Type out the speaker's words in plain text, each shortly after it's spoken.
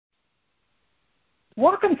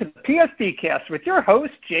Welcome to the PSDcast with your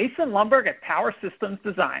host, Jason Lumberg at Power Systems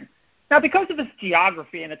Design. Now, because of its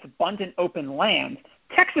geography and its abundant open land,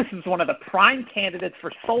 Texas is one of the prime candidates for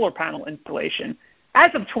solar panel installation. As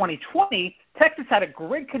of 2020, Texas had a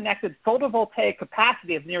grid-connected photovoltaic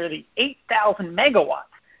capacity of nearly 8,000 megawatts.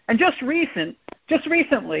 And just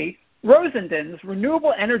recently, Rosendin's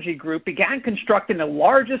Renewable Energy Group began constructing the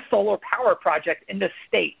largest solar power project in the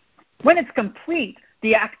state. When it's complete,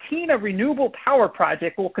 the Actina Renewable Power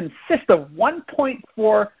Project will consist of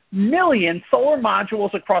 1.4 million solar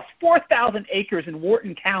modules across 4,000 acres in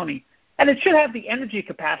Wharton County, and it should have the energy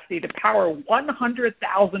capacity to power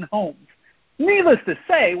 100,000 homes. Needless to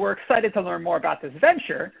say, we're excited to learn more about this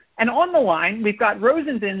venture, and on the line, we've got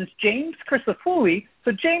Rosendin's James Crisafulli.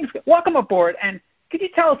 So James, welcome aboard, and could you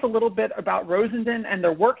tell us a little bit about Rosendin and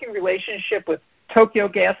their working relationship with Tokyo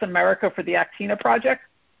Gas America for the Actina project?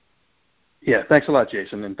 Yeah, thanks a lot,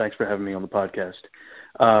 Jason, and thanks for having me on the podcast.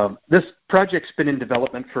 This project's been in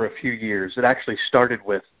development for a few years. It actually started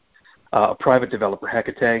with a private developer,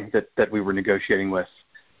 Hecate, that we were negotiating with.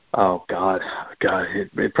 Oh, God,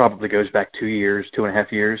 it probably goes back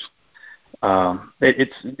 2.5 years.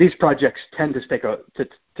 These projects tend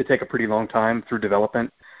to take a pretty long time through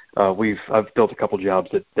development. I've built a couple jobs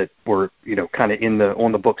that were kind of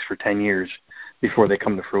on the books for 10 years before they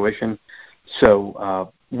come to fruition.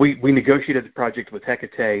 So we negotiated the project with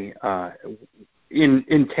Hecate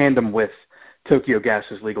in tandem with Tokyo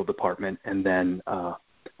Gas's legal department, and then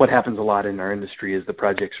what happens a lot in our industry is the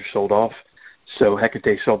projects are sold off. So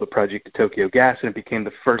Hecate sold the project to Tokyo Gas, and it became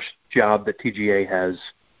the first job that TGA has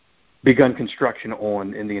begun construction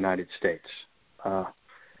on in the United States.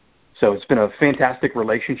 So it's been a fantastic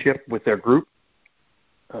relationship with their group.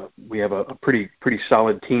 We have a pretty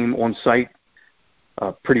solid team on site,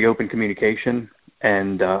 pretty open communication,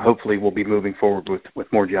 and hopefully we'll be moving forward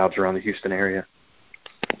with more jobs around the Houston area.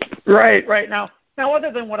 Right. Now,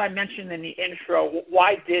 other than what I mentioned in the intro,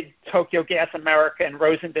 why did Tokyo Gas America and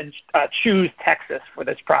Rosendin choose Texas for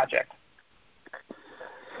this project?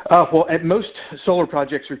 Well, at most solar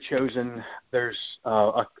projects are chosen, there's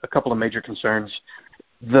a couple of major concerns.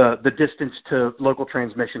 The distance to local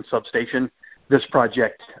transmission substation. This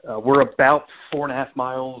project, we're about 4.5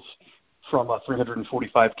 miles from a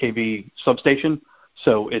 345 kV substation.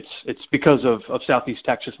 So it's because of Southeast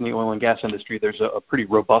Texas and the oil and gas industry, there's a pretty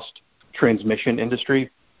robust transmission industry.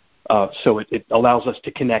 So it allows us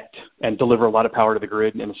to connect and deliver a lot of power to the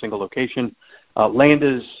grid in a single location. Land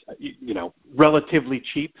is, relatively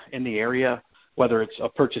cheap in the area, whether it's a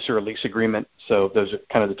purchase or a lease agreement. So those are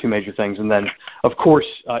kind of the two major things. And then, of course,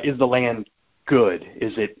 is the land good?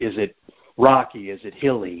 Is it rocky? Is it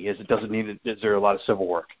hilly? Is there a lot of civil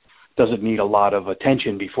work? Does it need a lot of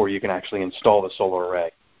attention before you can actually install the solar array?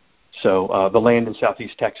 So the land in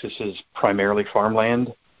Southeast Texas is primarily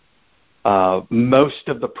farmland. Most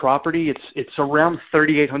of the property, it's around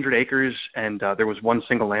 3,800 acres, and there was one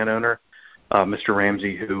single landowner, Mr.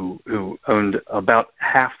 Ramsey, who owned about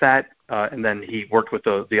half that, and then he worked with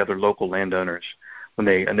the other local landowners when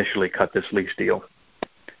they initially cut this lease deal.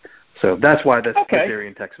 So that's why this area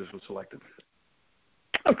in Texas was selected.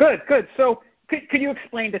 Oh, good. So could you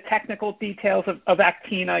explain the technical details of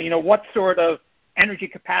Actina? What sort of energy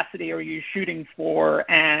capacity are you shooting for,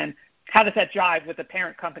 and how does that jive with the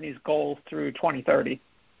parent company's goals through 2030?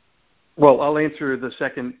 Well, I'll answer the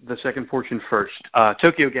second portion first.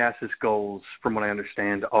 Tokyo Gas's goals, from what I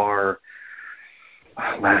understand, are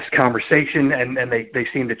last conversation, and they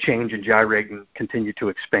seem to change and gyrate and continue to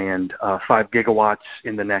expand. 5 gigawatts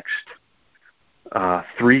in the next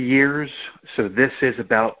 3 years. So this is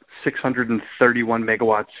about 631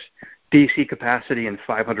 megawatts DC capacity and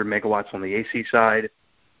 500 megawatts on the AC side.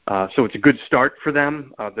 So it's a good start for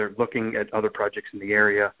them. They're looking at other projects in the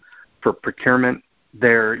area for procurement.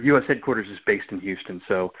 Their U.S. headquarters is based in Houston,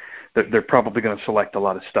 so they're probably going to select a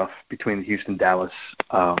lot of stuff between the Houston, Dallas,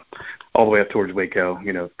 all the way up towards Waco.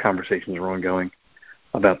 Conversations are ongoing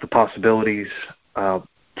about the possibilities.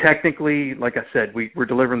 Technically, like I said, we're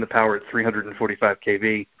delivering the power at 345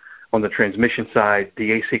 kV. On the transmission side,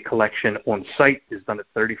 the AC collection on site is done at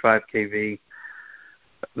 35 kV.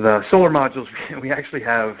 The solar modules, we actually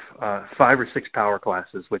have 5 or 6 power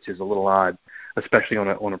classes, which is a little odd, especially on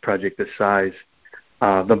a project this size.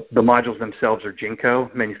 The modules themselves are Jinko,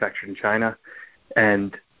 manufactured in China,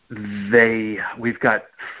 and we've got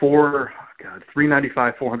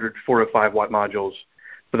 395, 400, 405 watt modules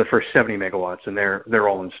for the first 70 megawatts, and they're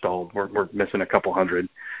all installed. We're missing a couple hundred,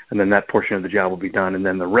 and then that portion of the job will be done, and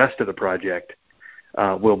then the rest of the project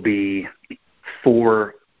will be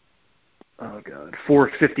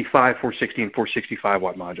 455, 460, and 465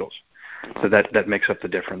 watt modules. So that makes up the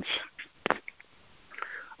difference.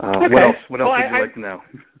 Okay. What else would you like to know?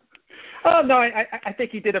 Oh, no, I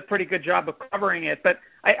think you did a pretty good job of covering it. But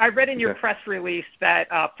I read in your press release that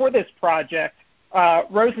for this project,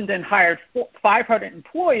 Rosendin hired 500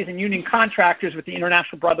 employees and union contractors with the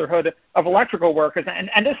International Brotherhood of Electrical Workers.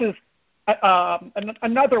 And this is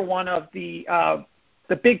another one of the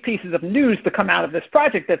big pieces of news to come out of this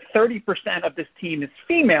project, that 30% of this team is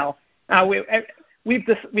female.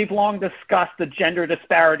 We've long discussed the gender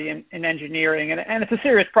disparity in engineering, and it's a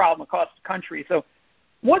serious problem across the country. So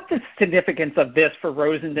what's the significance of this for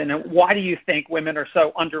Rosendin, and why do you think women are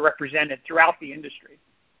so underrepresented throughout the industry?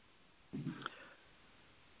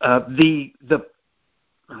 Let me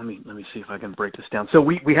see if I can break this down. So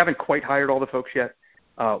we haven't quite hired all the folks yet.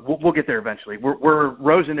 We'll get there eventually. We're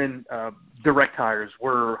Rosendin direct hires.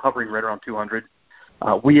 We're hovering right around 200.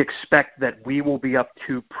 We expect that we will be up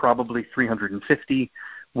to probably 350.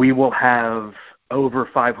 We will have over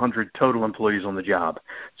 500 total employees on the job.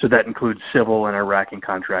 So that includes civil and our racking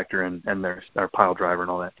contractor and there's our pile driver and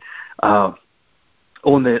all that.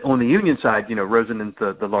 On the union side, Rosendin's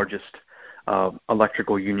the largest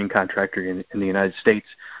electrical union contractor in the United States.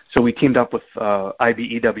 So we teamed up with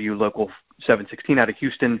IBEW Local 716 out of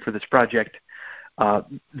Houston for this project.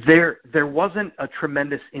 There wasn't a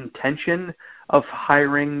tremendous intention of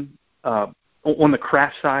hiring on the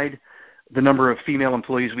craft side. The number of female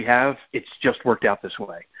employees we have, it's just worked out this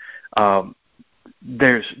way.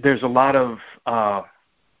 There's a lot of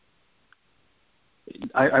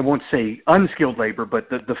I won't say unskilled labor, but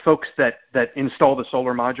the folks that install the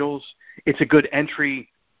solar modules, it's a good entry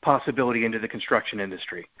possibility into the construction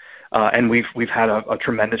industry, and we've had a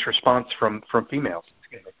tremendous response from females.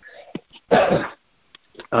 The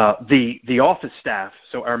office staff,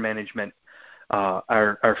 so our management,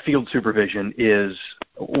 our field supervision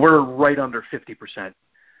we're right under 50%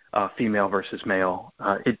 female versus male.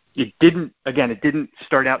 It didn't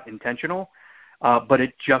start out intentional, but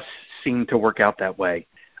it just seemed to work out that way.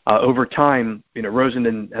 Over time,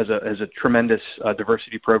 Rosendin has a tremendous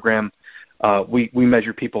diversity program. We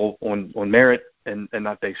measure people on merit and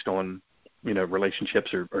not based on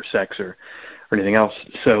relationships or sex or anything else.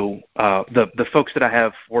 So the folks that I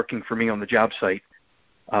have working for me on the job site,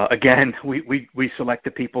 again, we select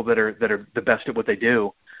the people that are the best at what they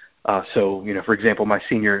do. So for example, my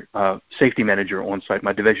senior safety manager on site,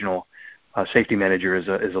 my divisional safety manager is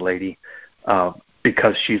a lady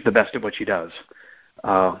because she's the best at what she does.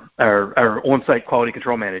 Our on-site quality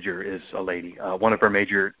control manager is a lady. One of our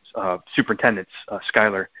major superintendents,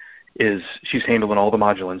 Skylar, she's handling all the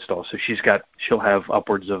module installs. So she'll have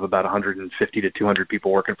upwards of about 150 to 200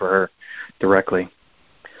 people working for her directly.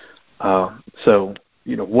 So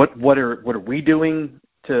what are we doing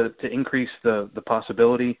to increase the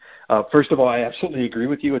possibility? First of all, I absolutely agree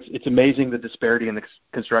with you. It's amazing the disparity in the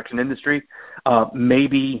construction industry.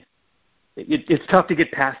 Maybe it's tough to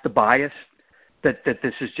get past the bias that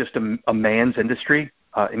this is just a man's industry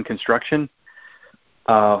in construction.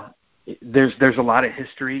 There's a lot of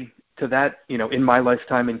history to that. In my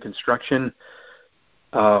lifetime in construction,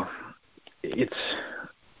 it's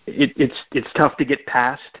tough to get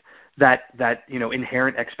past that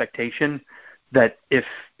inherent expectation that if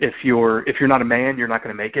you're not a man, you're not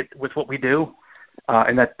going to make it with what we do,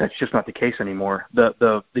 and that's just not the case anymore.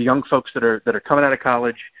 The young folks that are coming out of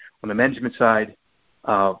college on the management side,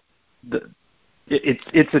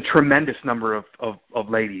 it's a tremendous number of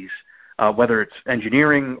ladies, whether it's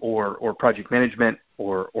engineering or project management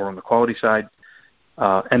or on the quality side,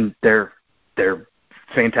 and they're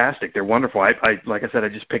fantastic. They're wonderful. I like I said,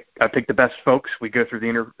 I picked the best folks. We go through the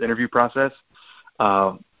interview process.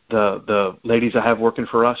 The ladies I have working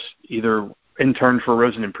for us either interned for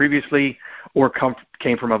Rosendin previously or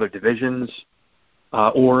came from other divisions,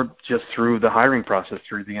 or just through the hiring process,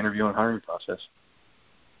 through the interview and hiring process.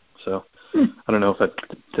 So I don't know if that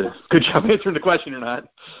did a good job answering the question or not.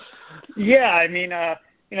 Yeah, I mean,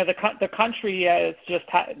 the country has just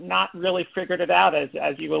not really figured it out, as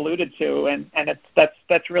you alluded to, and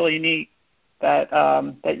that's really neat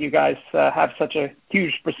that you guys have such a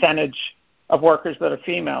huge percentage of workers that are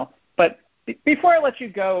female. But before I let you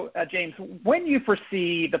go, James, when do you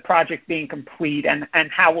foresee the project being complete, and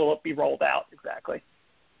how will it be rolled out exactly?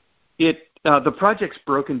 The project's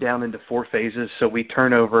broken down into 4 phases, so we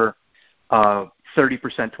turn over 30%,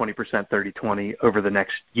 20%, 30-20 over the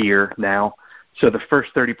next year now. So the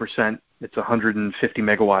first 30%, it's 150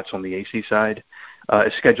 megawatts on the AC side,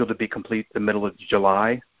 is scheduled to be complete the middle of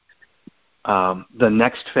July. The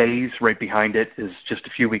next phase right behind it is just a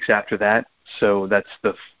few weeks after that. So that's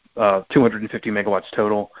the 250 megawatts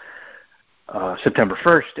total, September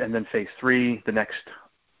 1st. And then phase 3, the next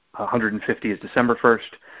 150 is December 1st.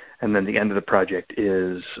 and then the end of the project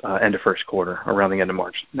is end of first quarter, around the end of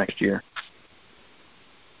March next year.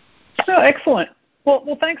 Oh, excellent.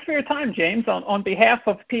 Well, thanks for your time, James. On behalf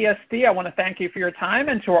of PSD, I want to thank you for your time,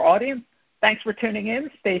 and to our audience, thanks for tuning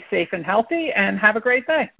in. Stay safe and healthy, and have a great day.